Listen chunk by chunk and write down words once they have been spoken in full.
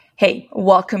Hey,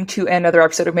 welcome to another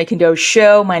episode of Making Dough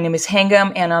Show. My name is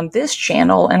Hangam, and on this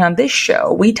channel and on this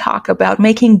show, we talk about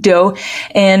making dough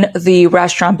in the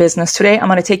restaurant business. Today, I'm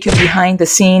going to take you behind the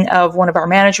scene of one of our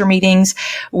manager meetings.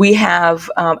 We have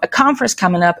a conference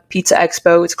coming up, Pizza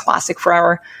Expo. It's classic for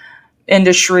our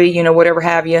industry, whatever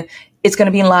have you. It's going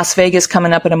to be in Las Vegas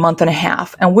coming up in a month and a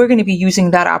half. And we're going to be using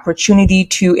that opportunity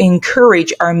to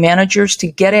encourage our managers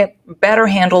to get a better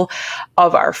handle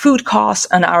of our food costs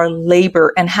and our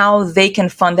labor and how they can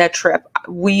fund that trip.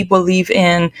 We believe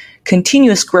in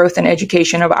continuous growth and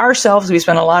education of ourselves. We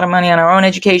spend a lot of money on our own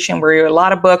education. We read a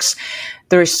lot of books.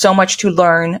 There is so much to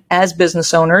learn as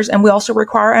business owners, and we also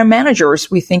require our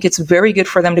managers. We think it's very good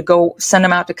for them to go send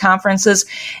them out to conferences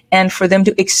and for them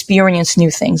to experience new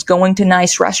things, going to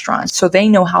nice restaurants so they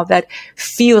know how that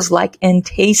feels like and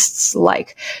tastes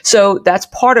like. So that's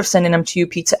part of sending them to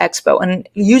Pizza Expo and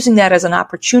using that as an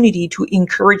opportunity to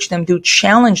encourage them, to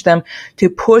challenge them, to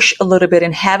push a little bit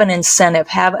and have an incentive,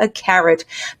 have a carrot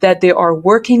that they are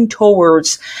working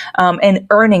towards and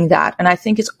earning that. And I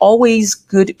think it's always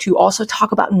good to also talk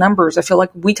about numbers. I feel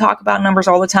like we talk about numbers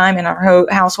all the time in our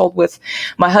household with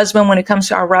my husband when it comes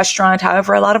to our restaurant.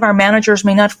 However, a lot of our managers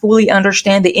may not fully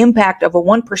understand the impact of a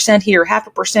 1% here,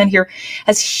 0.5% here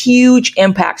has huge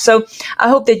impact. So I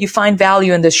hope that you find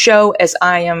value in this show as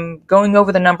I am going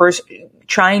over the numbers,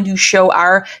 trying to show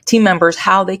our team members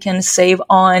how they can save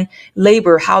on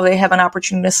labor, how they have an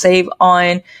opportunity to save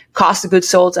on cost of goods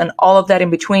sold and all of that in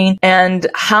between, and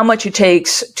how much it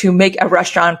takes to make a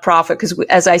restaurant profit. Because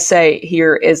as I say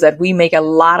here is that we make a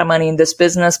lot of money in this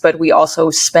business, but we also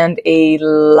spend a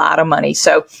lot of money.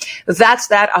 So that's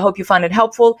that. I hope you find it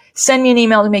helpful. Send me an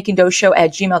email to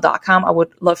makingdoughshow@gmail.com. I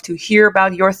would love to hear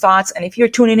about your thoughts. And if you're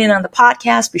tuning in on the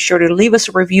podcast, be sure to leave us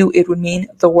a review. It would mean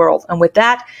the world. And with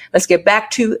that, let's get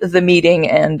back to the meeting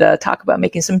and talk about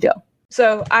making some dough.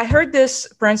 So I heard this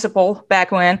principle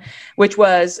back when, which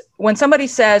was when somebody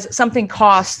says something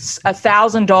costs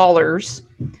 $1,000,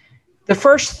 the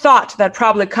first thought that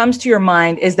probably comes to your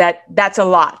mind is that that's a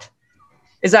lot.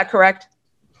 Is that correct?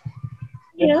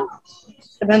 Yeah,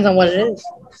 depends on what it is.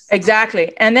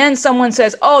 Exactly. And then someone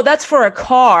says, oh, that's for a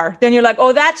car. Then you're like,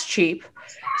 oh, that's cheap.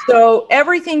 So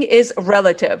everything is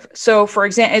relative. So for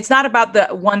example, it's not about the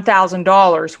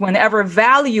 $1,000. Whenever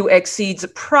value exceeds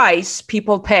price,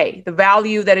 people pay. The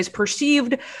value that is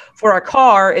perceived for a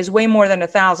car is way more than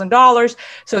 $1,000.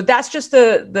 So that's just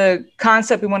the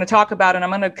concept we want to talk about. And I'm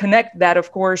going to connect that,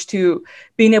 of course, to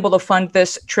being able to fund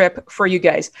this trip for you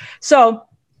guys. So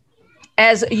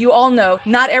as you all know,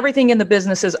 not everything in the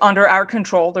business is under our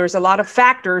control. There's a lot of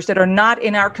factors that are not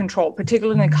in our control,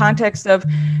 particularly in the context of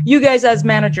you guys as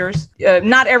managers.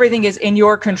 Not everything is in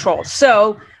your control.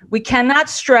 So we cannot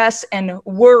stress and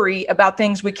worry about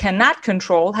things we cannot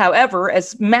control. However,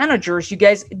 as managers, you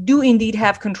guys do indeed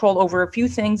have control over a few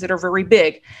things that are very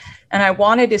big. And I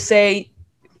wanted to say,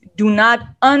 do not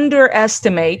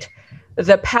underestimate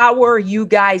the power you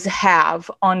guys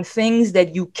have on things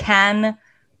that you can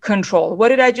control. What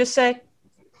did I just say?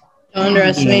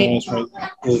 Underestimate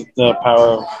the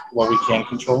power of what we can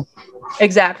control.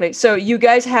 Exactly. So you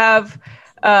guys have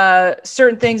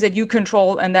certain things that you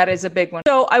control, and that is a big one.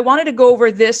 So I wanted to go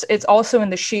over this. It's also in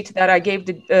the sheet that I gave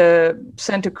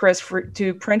sent to Chris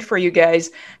to print for you guys,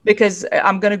 because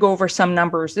I'm going to go over some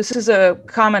numbers. This is a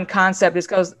common concept.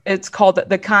 It's called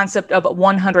the concept of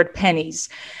 100 pennies.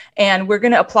 And we're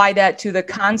going to apply that to the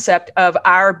concept of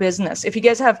our business. If you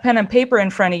guys have pen and paper in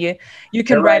front of you, you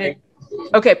can write it.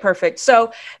 Okay, perfect.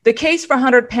 So the case for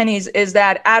 100 pennies is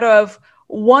that out of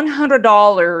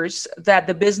 $100 that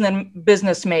the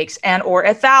business makes and or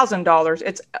 $1,000,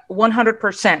 it's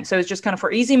 100%. So it's just kind of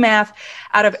for easy math.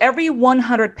 Out of every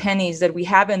 100 pennies that we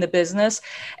have in the business,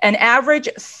 an average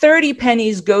 30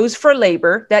 pennies goes for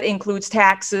labor. That includes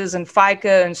taxes and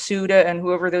FICA and SUTA and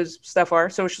whoever those stuff are,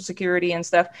 Social Security and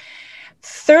stuff.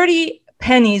 30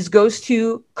 pennies goes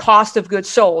to cost of goods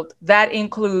sold. That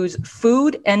includes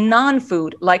food and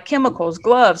non-food like chemicals,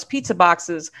 gloves, pizza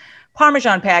boxes,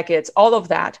 Parmesan packets, all of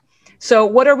that. So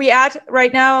what are we at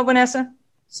right now, Vanessa?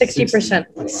 60%.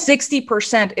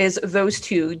 60% is those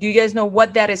two. Do you guys know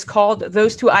what that is called?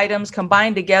 Those two items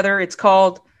combined together, it's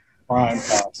called? Prime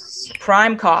cost.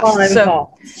 Prime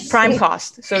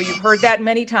cost. So you've heard that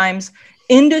many times.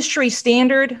 Industry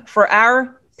standard for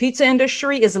our pizza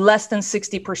industry is less than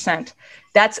 60%.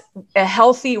 That's a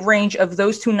healthy range of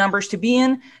those two numbers to be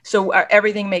in. So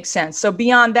everything makes sense. So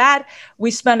beyond that,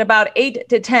 we spend about 8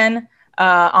 to 10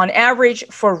 on average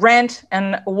for rent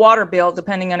and water bill,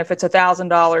 depending on if it's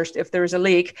 $1,000, if there's a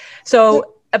leak.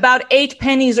 So about 8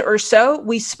 pennies or so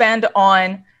we spend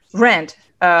on rent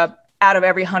out of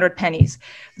every 100 pennies.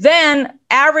 Then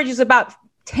average is about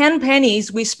 10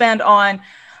 pennies we spend on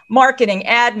marketing,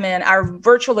 admin, our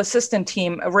virtual assistant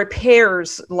team,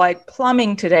 repairs like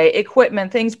plumbing today,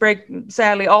 equipment, things break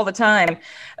sadly all the time,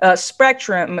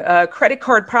 Spectrum, credit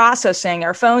card processing,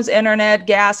 our phones, internet,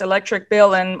 gas, electric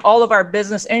bill, and all of our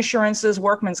business insurances,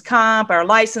 workman's comp, our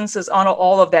licenses, on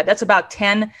all of that. That's about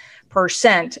 10%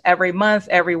 every month,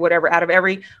 every whatever, out of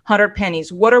every 100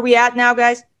 pennies. What are we at now,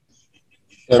 guys?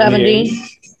 70.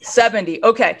 70.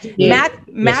 Okay. Yeah.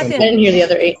 Math I didn't hear the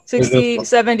other 8. 60,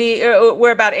 70,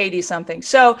 we're about 80 something.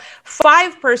 So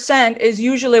 5% is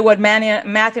usually what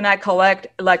Matt and I collect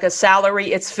like a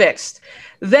salary. It's fixed.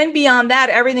 Then beyond that,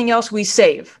 everything else we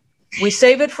save. We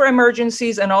save it for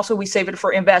emergencies, and also we save it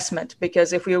for investment,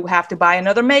 because if we have to buy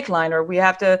another make line, or we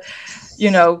have to,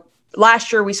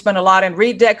 last year we spent a lot in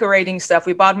redecorating stuff.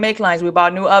 We bought make lines, we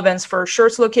bought new ovens for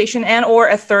Shirts location and or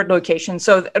a third location.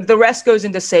 So the rest goes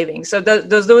into savings. So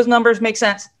does those numbers make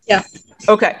sense? Yeah.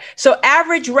 Okay. So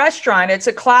average restaurant, it's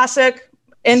a classic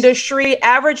industry.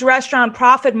 Average restaurant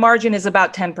profit margin is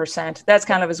about 10%. That's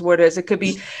kind of is what it is. It could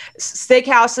be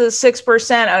steakhouses,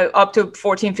 6%, up to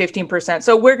 14, 15%.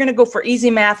 So we're going to go for easy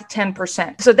math,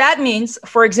 10%. So that means,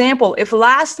 for example, if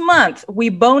last month we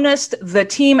bonused the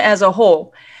team as a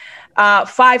whole,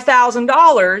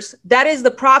 $5,000, that is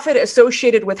the profit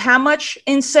associated with how much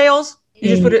in sales? You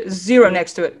just put a 0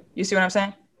 next to it. You see what I'm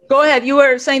saying? Go ahead. You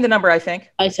were saying the number, I think.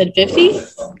 I said 50?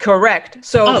 Correct.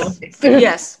 So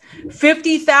yes,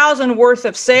 50,000 worth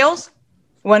of sales.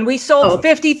 When we sold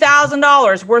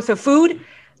 $50,000 worth of food,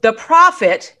 the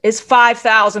profit is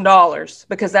 $5,000,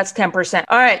 because that's 10%.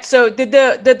 All right. So did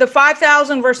the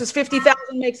 5,000 versus 50,000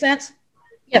 make sense?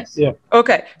 Yes. Yeah.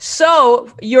 Okay.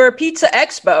 So your Pizza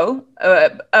Expo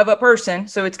of a person,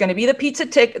 so it's going to be the Pizza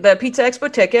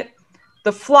Expo ticket,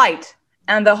 the flight,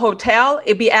 and the hotel.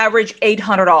 It'd be average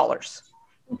 $800.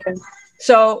 Okay.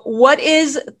 So what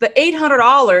is the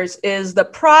 $800 is the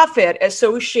profit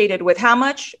associated with how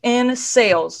much in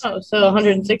sales? Oh, so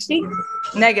 160?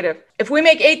 Negative. If we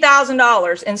make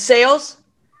 $8,000 in sales,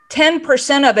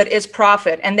 10% of it is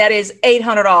profit, and that is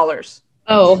 $800.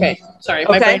 Oh, okay. Sorry,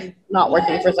 my Okay. brain's not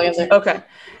working for a second there. Okay.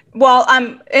 Well,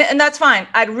 and that's fine.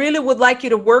 I really would like you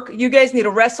to work. You guys need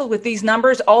to wrestle with these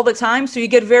numbers all the time, so you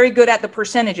get very good at the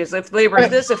percentages. If labor is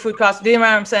this, if food costs, do you know what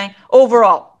I'm saying?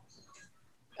 Overall,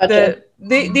 Gotcha.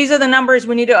 these are the numbers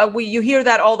we need to. You hear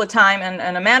that all the time,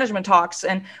 and the management talks,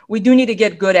 and we do need to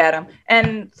get good at them.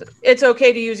 And it's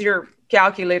okay to use your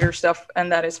calculator stuff,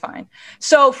 and that is fine.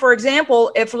 So, for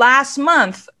example, if last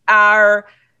month our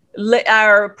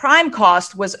prime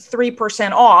cost was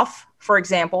 3% off, for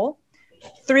example,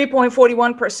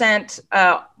 3.41%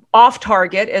 off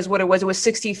target is what it was. It was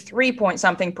 63 point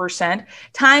something percent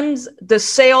times the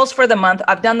sales for the month.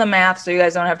 I've done the math, so you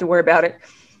guys don't have to worry about it.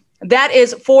 That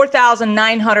is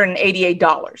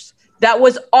 $4,988. That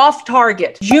was off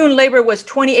target. June labor was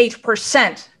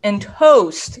 28% in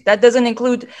toast. That doesn't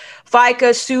include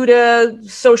FICA, SUTA,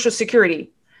 Social Security.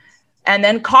 And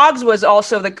then COGS was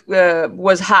also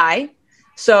was high.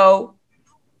 So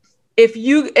if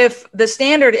the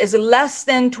standard is less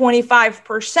than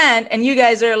 25% and you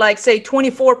guys are like, say,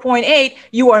 24.8,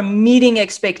 you are meeting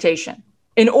expectation.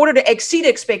 In order to exceed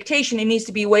expectation, it needs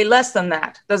to be way less than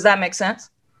that. Does that make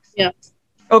sense? Yeah.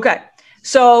 Okay.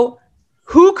 So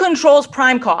who controls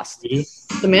prime cost?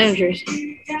 The managers.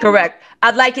 Correct.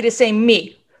 I'd like you to say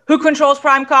me. Who controls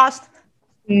prime cost?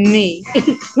 Me.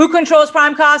 Who controls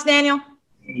prime cost, Daniel?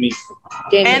 Me.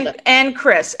 And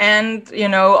Chris, and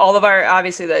all of our,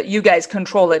 obviously that you guys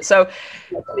control it. So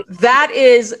that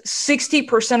is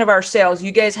 60% of our sales.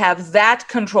 You guys have that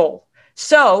control.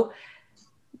 So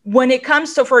when it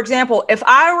comes to, for example, if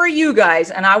I were you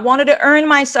guys and I wanted to earn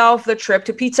myself the trip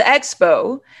to Pizza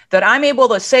Expo, that I'm able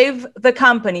to save the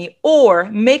company or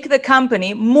make the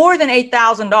company more than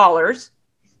 $8,000,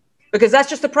 because that's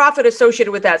just the profit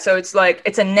associated with that. So it's like,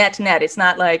 it's a net. It's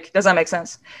not like, does that make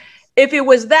sense? If it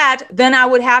was that, then I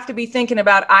would have to be thinking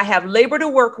about, I have labor to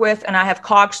work with and I have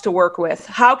COGS to work with.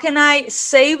 How can I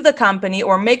save the company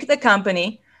or make the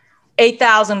company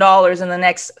 $8,000 in the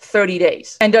next 30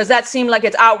 days? And does that seem like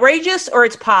it's outrageous or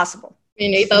it's possible? I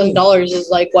mean, $8,000 is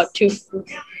like, what, a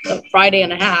Friday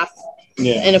and a half?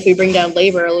 Yeah. And if we bring down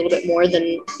labor a little bit more,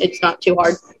 then it's not too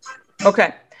hard.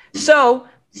 Okay. So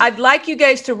I'd like you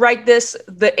guys to write this,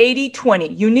 the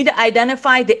 80-20. You need to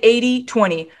identify the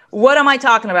 80-20. What am I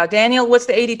talking about? Daniel, what's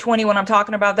the 80-20 when I'm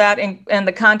talking about that in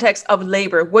the context of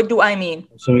labor? What do I mean?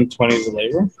 Assuming 20 is the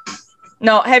labor?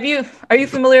 No, are you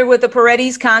familiar with the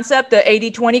Paredes concept, the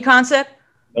 80-20 concept?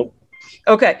 Nope.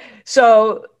 Okay.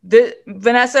 So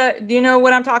Vanessa, do you know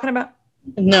what I'm talking about?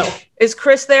 No. Is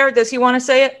Chris there? Does he want to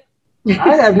say it?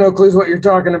 I have no clues what you're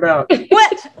talking about. What? What are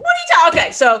you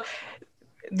Okay. So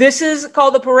this is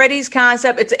called the Paredes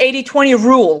concept. It's 80-20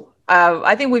 rule.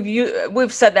 I think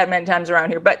we've said that many times around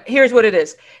here, but here's what it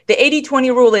is. The 80-20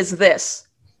 rule is this: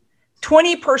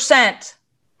 20%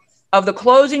 of the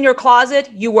clothes in your closet,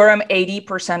 you wear them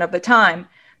 80% of the time.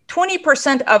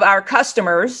 20% of our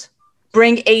customers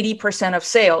bring 80% of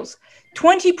sales.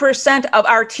 20% of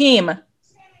our team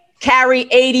carry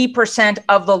 80%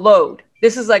 of the load.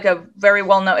 This is like a very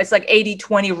well-known, it's like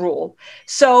 80-20 rule.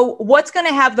 So what's going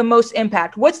to have the most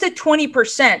impact? What's the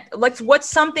 20%? What's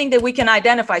something that we can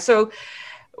identify? So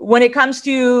when it comes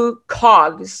to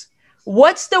COGS,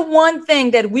 what's the one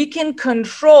thing that we can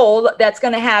control that's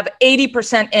going to have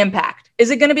 80% impact?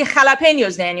 Is it going to be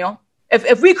jalapenos, Daniel?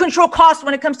 If we control cost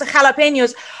when it comes to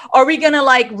jalapenos, are we going to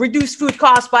like reduce food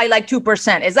costs by like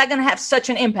 2%? Is that going to have such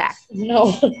an impact?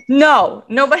 No,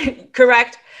 nobody,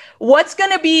 correct? What's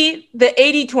going to be the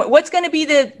 80-20? What's going to be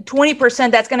the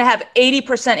 20% that's going to have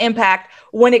 80% impact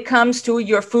when it comes to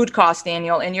your food costs,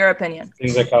 Daniel, in your opinion?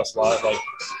 Things that cost a lot, like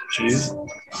cheese.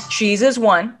 Cheese is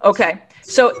one. Okay.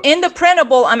 So in the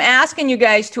printable, I'm asking you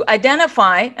guys to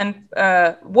identify and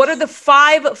what are the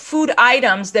 5 food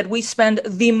items that we spend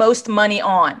the most money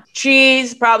on?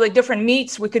 Cheese, probably different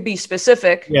meats. We could be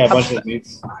specific. Yeah, a bunch of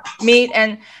meats. Meat.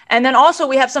 And then also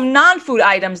we have some non-food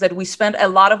items that we spend a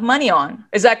lot of money on.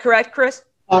 Is that correct, Chris?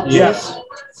 Yes.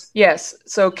 Yes.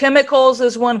 So chemicals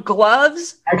is one.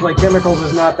 Gloves. Actually, chemicals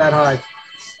is not that high.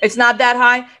 It's not that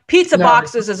high. Pizza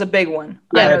boxes is a big one.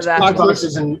 Yeah, I know it's that. pizza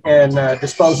boxes and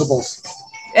disposables.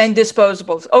 And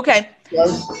disposables. Okay.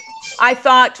 Yes. I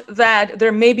thought that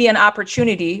there may be an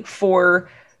opportunity for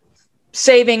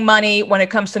saving money when it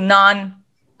comes to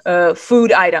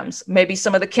non-food items. Maybe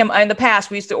some of the in the past,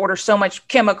 we used to order so much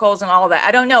chemicals and all that.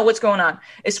 I don't know what's going on.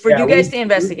 It's for you guys to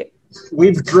investigate.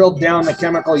 We've drilled down the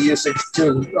chemical usage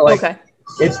to okay.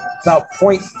 It's about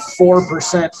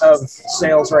 0.4% of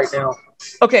sales right now.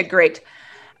 Okay, great.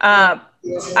 I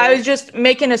was just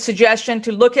making a suggestion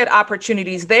to look at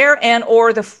opportunities there and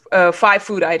or the 5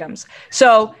 food items.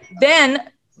 So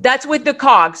then that's with the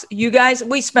COGS. You guys,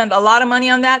 we spend a lot of money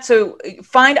on that. So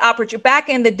find opportunity. Back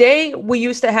in the day, we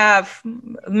used to have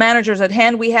managers at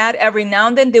hand. We had every now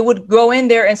and then they would go in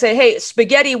there and say, hey,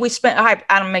 spaghetti, we spent,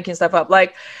 I'm making stuff up.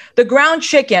 Like the ground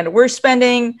chicken, we're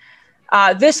spending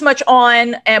this much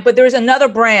on, but there's another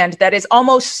brand that is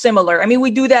almost similar. I mean, we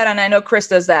do that, and I know Chris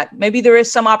does that. Maybe there is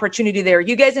some opportunity there.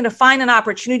 You guys need to find an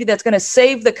opportunity that's going to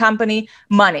save the company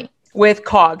money with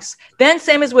COGS. Then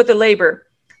same as with the labor.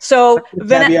 So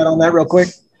caveat on that real quick.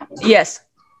 Yes.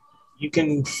 If you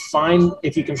can find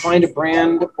a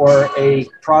brand or a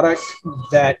product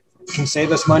that can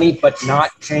save us money, but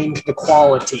not change the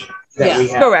quality that we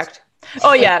have. Correct.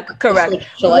 Oh yeah, correct.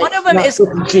 One of them is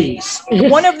cheese.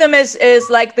 One of them is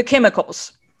like the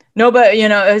chemicals. Nobody,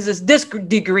 is this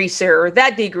degreaser or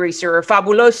that degreaser or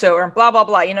Fabuloso or blah blah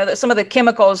blah. Some of the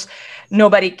chemicals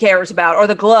nobody cares about, or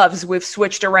the gloves we've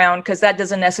switched around because that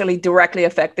doesn't necessarily directly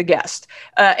affect the guest.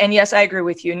 And yes, I agree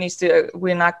with you.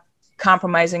 We're not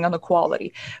compromising on the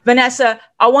quality. Vanessa,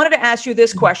 I wanted to ask you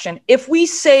this question: if we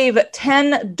save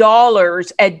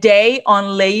 $10 a day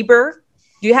on labor,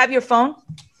 do you have your phone?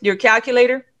 Your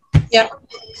calculator? Yeah.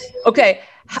 Okay.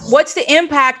 What's the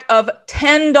impact of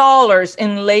 $10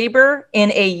 in labor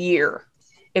in a year?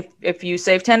 If you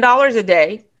save $10 a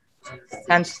day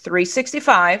times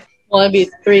 365. Well, it'd be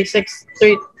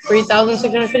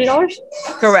 $3,650.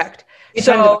 Correct.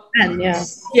 So 10, yeah.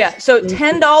 Yeah. So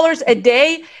 $10 a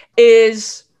day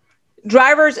is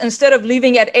drivers, instead of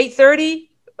leaving at 8:30,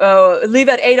 leave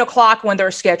at 8 o'clock when they're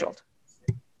scheduled.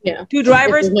 Yeah. 2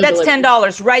 drivers, that's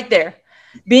 $10 right there.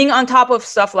 Being on top of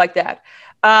stuff like that,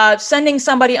 sending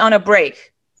somebody on a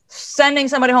break, sending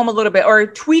somebody home a little bit, or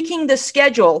tweaking the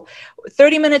schedule,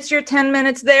 30 minutes here, 10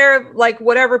 minutes there, like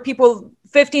whatever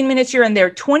 15 minutes here and there,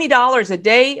 $20 a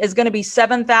day is going to be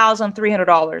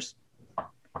 $7,300.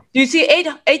 Do you see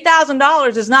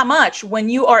 $8,000 is not much when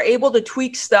you are able to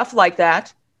tweak stuff like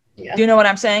that? Yeah. Do you know what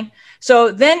I'm saying?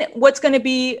 So then what's going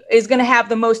to have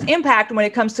the most impact when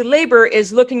it comes to labor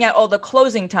is looking at all the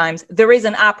closing times. There is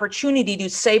an opportunity to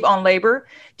save on labor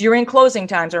during closing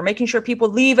times, or making sure people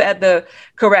leave at the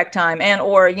correct time, and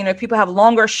or if people have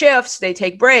longer shifts, they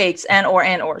take breaks, and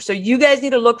or. So you guys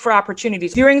need to look for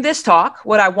opportunities. During this talk,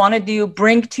 what I want to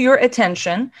bring to your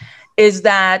attention is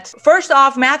that, first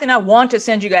off, Matt and I want to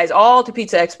send you guys all to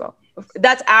Pizza Expo.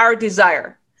 That's our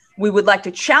desire. We would like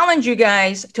to challenge you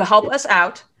guys to help us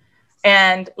out,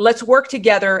 and let's work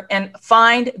together and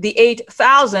find the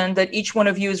 8,000 that each one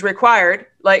of you is required.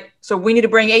 So we need to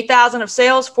bring 8,000 of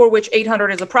sales, for which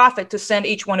 800 is a profit, to send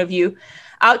each one of you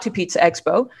out to Pizza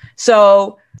Expo.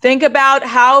 So Think about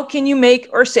how can you make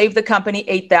or save the company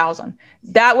 $8,000.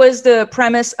 That was the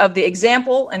premise of the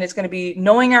example, and it's going to be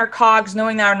knowing our COGS,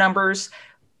 knowing our numbers.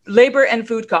 Labor and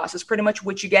food costs is pretty much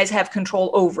what you guys have control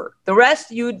over. The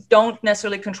rest you don't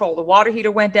necessarily control. The water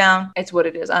heater went down. It's what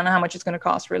it is. I don't know how much it's going to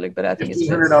cost really, but I think it's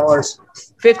 $1,500.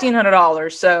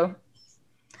 $1,500. So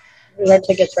There's our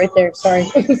tickets right there. Sorry.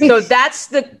 so that's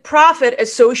the profit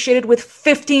associated with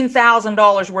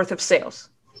 $15,000 worth of sales.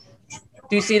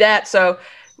 Do you see that? So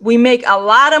we make a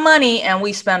lot of money and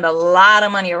we spend a lot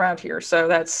of money around here. So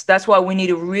that's why we need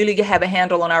to really have a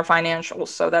handle on our financials.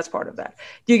 So that's part of that.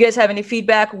 Do you guys have any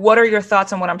feedback? What are your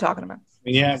thoughts on what I'm talking about?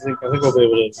 Yeah, I think we'll be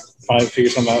able to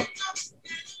figure something out.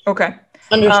 Okay.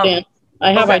 Understand.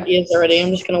 I have okay. ideas already.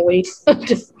 I'm just going to wait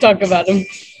to talk about them.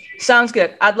 Sounds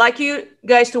good. I'd like you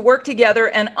guys to work together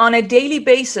and on a daily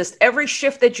basis, every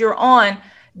shift that you're on,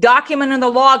 document in the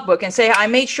logbook and say, I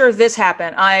made sure this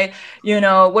happened.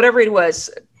 Whatever it was.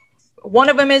 One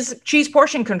of them is cheese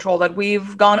portion control that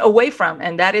we've gone away from,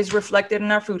 and that is reflected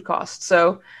in our food costs.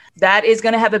 So that is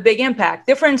going to have a big impact.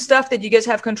 Different stuff that you guys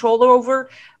have control over,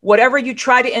 whatever you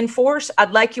try to enforce, I'd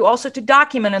like you also to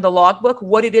document in the logbook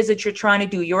what it is that you're trying to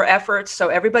do, your efforts, so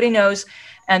everybody knows.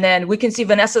 And then we can see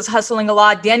Vanessa's hustling a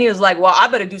lot. Daniel's like, well, I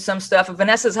better do some stuff.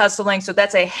 Vanessa's hustling. So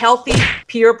that's a healthy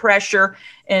peer pressure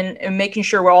and making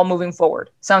sure we're all moving forward.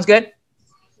 Sounds good?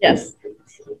 Yes.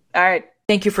 All right.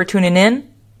 Thank you for tuning in.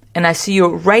 And I see you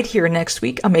right here next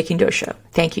week on Making Dough Show.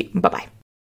 Thank you. Bye-bye.